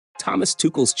Thomas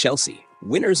Tuchel's Chelsea,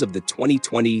 winners of the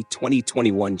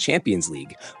 2020-2021 Champions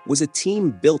League, was a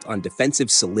team built on defensive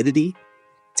solidity,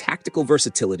 tactical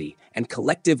versatility, and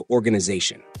collective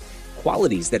organization,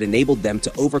 qualities that enabled them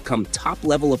to overcome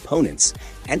top-level opponents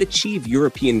and achieve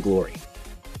European glory.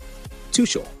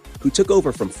 Tuchel, who took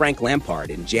over from Frank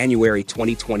Lampard in January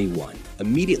 2021,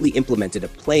 immediately implemented a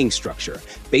playing structure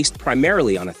based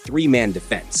primarily on a three-man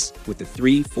defense, with the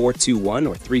 3-4-2-1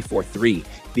 or 3-4-3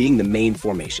 being the main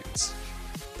formations.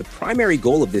 The primary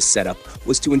goal of this setup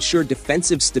was to ensure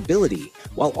defensive stability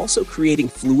while also creating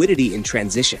fluidity in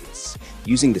transitions,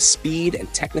 using the speed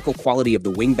and technical quality of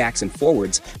the wingbacks and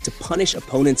forwards to punish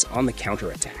opponents on the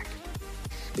counterattack.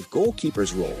 The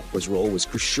goalkeeper's role was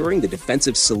ensuring the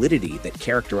defensive solidity that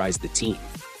characterized the team.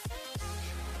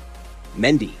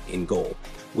 Mendy, in goal,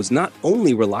 was not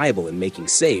only reliable in making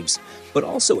saves, but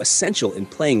also essential in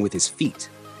playing with his feet,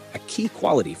 a key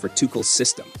quality for Tuchel's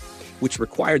system, which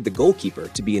required the goalkeeper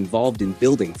to be involved in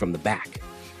building from the back.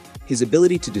 His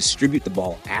ability to distribute the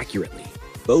ball accurately,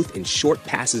 both in short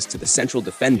passes to the central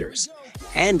defenders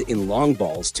and in long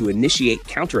balls to initiate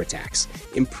counterattacks,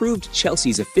 improved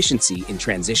Chelsea's efficiency in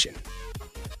transition.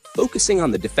 Focusing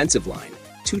on the defensive line,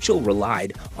 Tuchel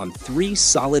relied on three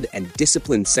solid and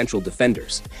disciplined central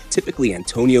defenders, typically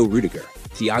Antonio Rudiger,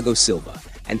 Thiago Silva,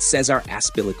 and Cesar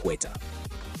Azpilicueta.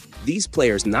 These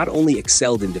players not only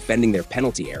excelled in defending their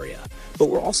penalty area, but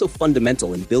were also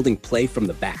fundamental in building play from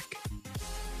the back.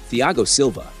 Thiago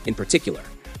Silva, in particular,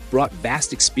 brought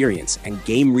vast experience and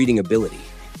game-reading ability,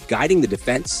 guiding the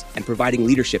defense and providing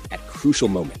leadership at crucial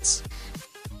moments.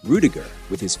 Rudiger,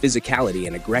 with his physicality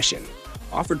and aggression,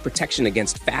 offered protection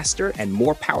against faster and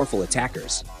more powerful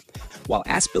attackers, while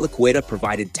Azpilicueta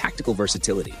provided tactical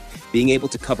versatility, being able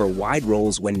to cover wide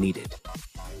roles when needed.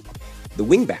 The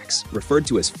wingbacks, referred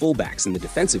to as fullbacks in the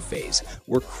defensive phase,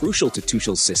 were crucial to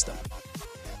Tuchel's system.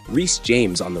 Reece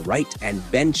James on the right and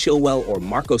Ben Chilwell or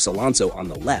Marcos Alonso on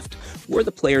the left were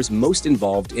the players most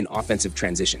involved in offensive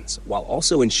transitions, while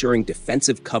also ensuring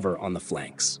defensive cover on the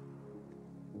flanks.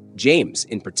 James,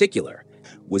 in particular,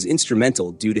 was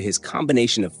instrumental due to his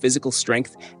combination of physical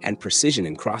strength and precision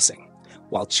in crossing,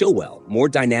 while Chilwell, more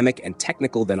dynamic and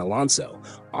technical than Alonso,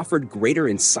 offered greater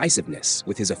incisiveness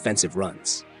with his offensive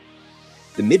runs.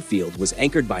 The midfield was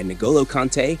anchored by N'Golo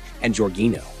Kanté and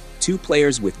Jorginho, two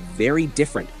players with very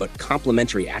different but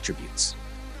complementary attributes.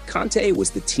 Kanté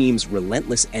was the team's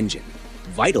relentless engine,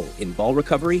 vital in ball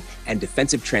recovery and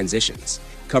defensive transitions,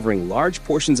 covering large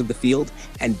portions of the field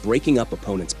and breaking up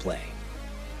opponents' play.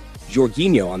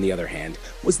 Jorginho, on the other hand,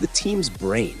 was the team's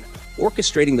brain,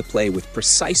 orchestrating the play with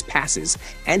precise passes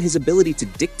and his ability to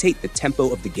dictate the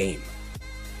tempo of the game.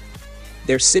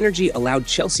 Their synergy allowed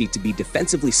Chelsea to be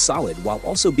defensively solid while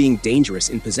also being dangerous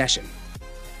in possession.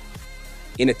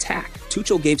 In attack,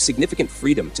 Tuchel gave significant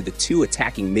freedom to the two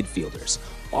attacking midfielders,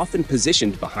 often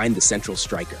positioned behind the central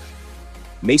striker.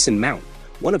 Mason Mount,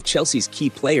 one of Chelsea's key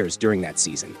players during that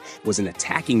season, was an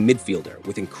attacking midfielder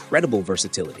with incredible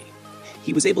versatility.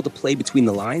 He was able to play between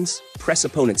the lines, press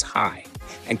opponents high,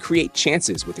 and create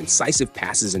chances with incisive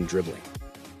passes and dribbling.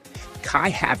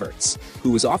 Kai Havertz,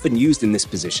 who was often used in this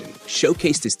position,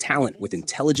 showcased his talent with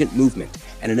intelligent movement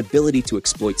and an ability to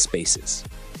exploit spaces.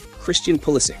 Christian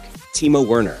Pulisic, Timo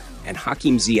Werner, and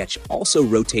Hakim Ziyech also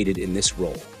rotated in this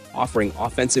role, offering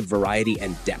offensive variety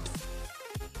and depth.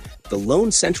 The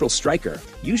lone central striker,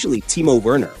 usually Timo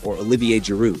Werner or Olivier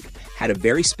Giroud, had a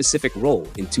very specific role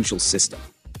in Tuchel's system.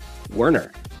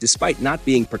 Werner, despite not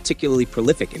being particularly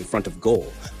prolific in front of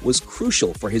goal, was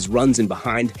crucial for his runs in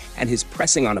behind and his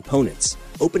pressing on opponents,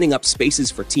 opening up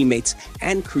spaces for teammates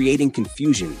and creating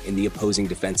confusion in the opposing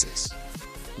defenses.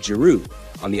 Giroud,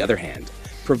 on the other hand,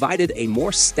 provided a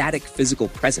more static physical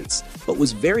presence, but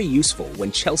was very useful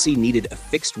when Chelsea needed a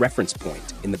fixed reference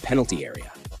point in the penalty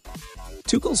area.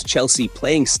 Tuchel's Chelsea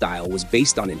playing style was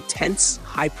based on intense,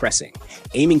 high pressing,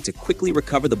 aiming to quickly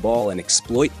recover the ball and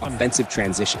exploit offensive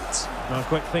transitions.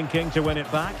 Quick thinking to win it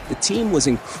back. The team was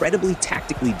incredibly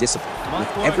tactically disciplined, with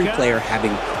every player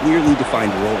having clearly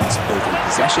defined roles both in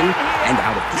possession and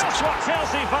out of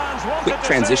possession. Quick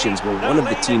transitions were one of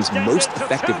the team's most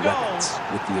effective weapons,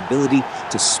 with the ability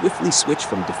to swiftly switch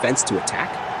from defense to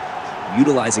attack,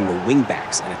 utilizing the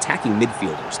wingbacks and attacking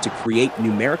midfielders to create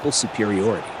numerical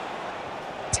superiority.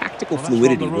 Tactical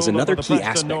fluidity was another key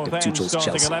aspect of Tuchel's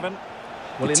Chelsea.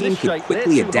 The team could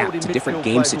quickly adapt to different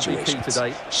game situations,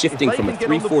 shifting from a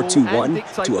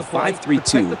 3-4-2-1 to a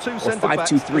 5-3-2 or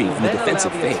 5-2-3 in the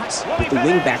defensive phase, with the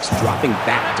wingbacks dropping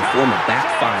back to form a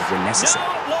back five when necessary.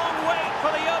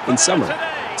 In summary,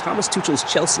 Thomas Tuchel's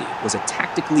Chelsea was a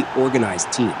tactically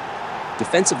organized team,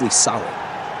 defensively solid,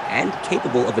 and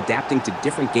capable of adapting to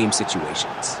different game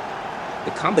situations.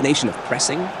 The combination of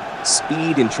pressing,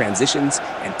 speed in transitions,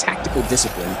 and tactical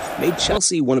discipline made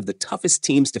Chelsea one of the toughest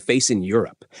teams to face in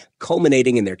Europe,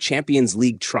 culminating in their Champions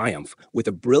League triumph with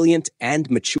a brilliant and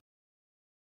mature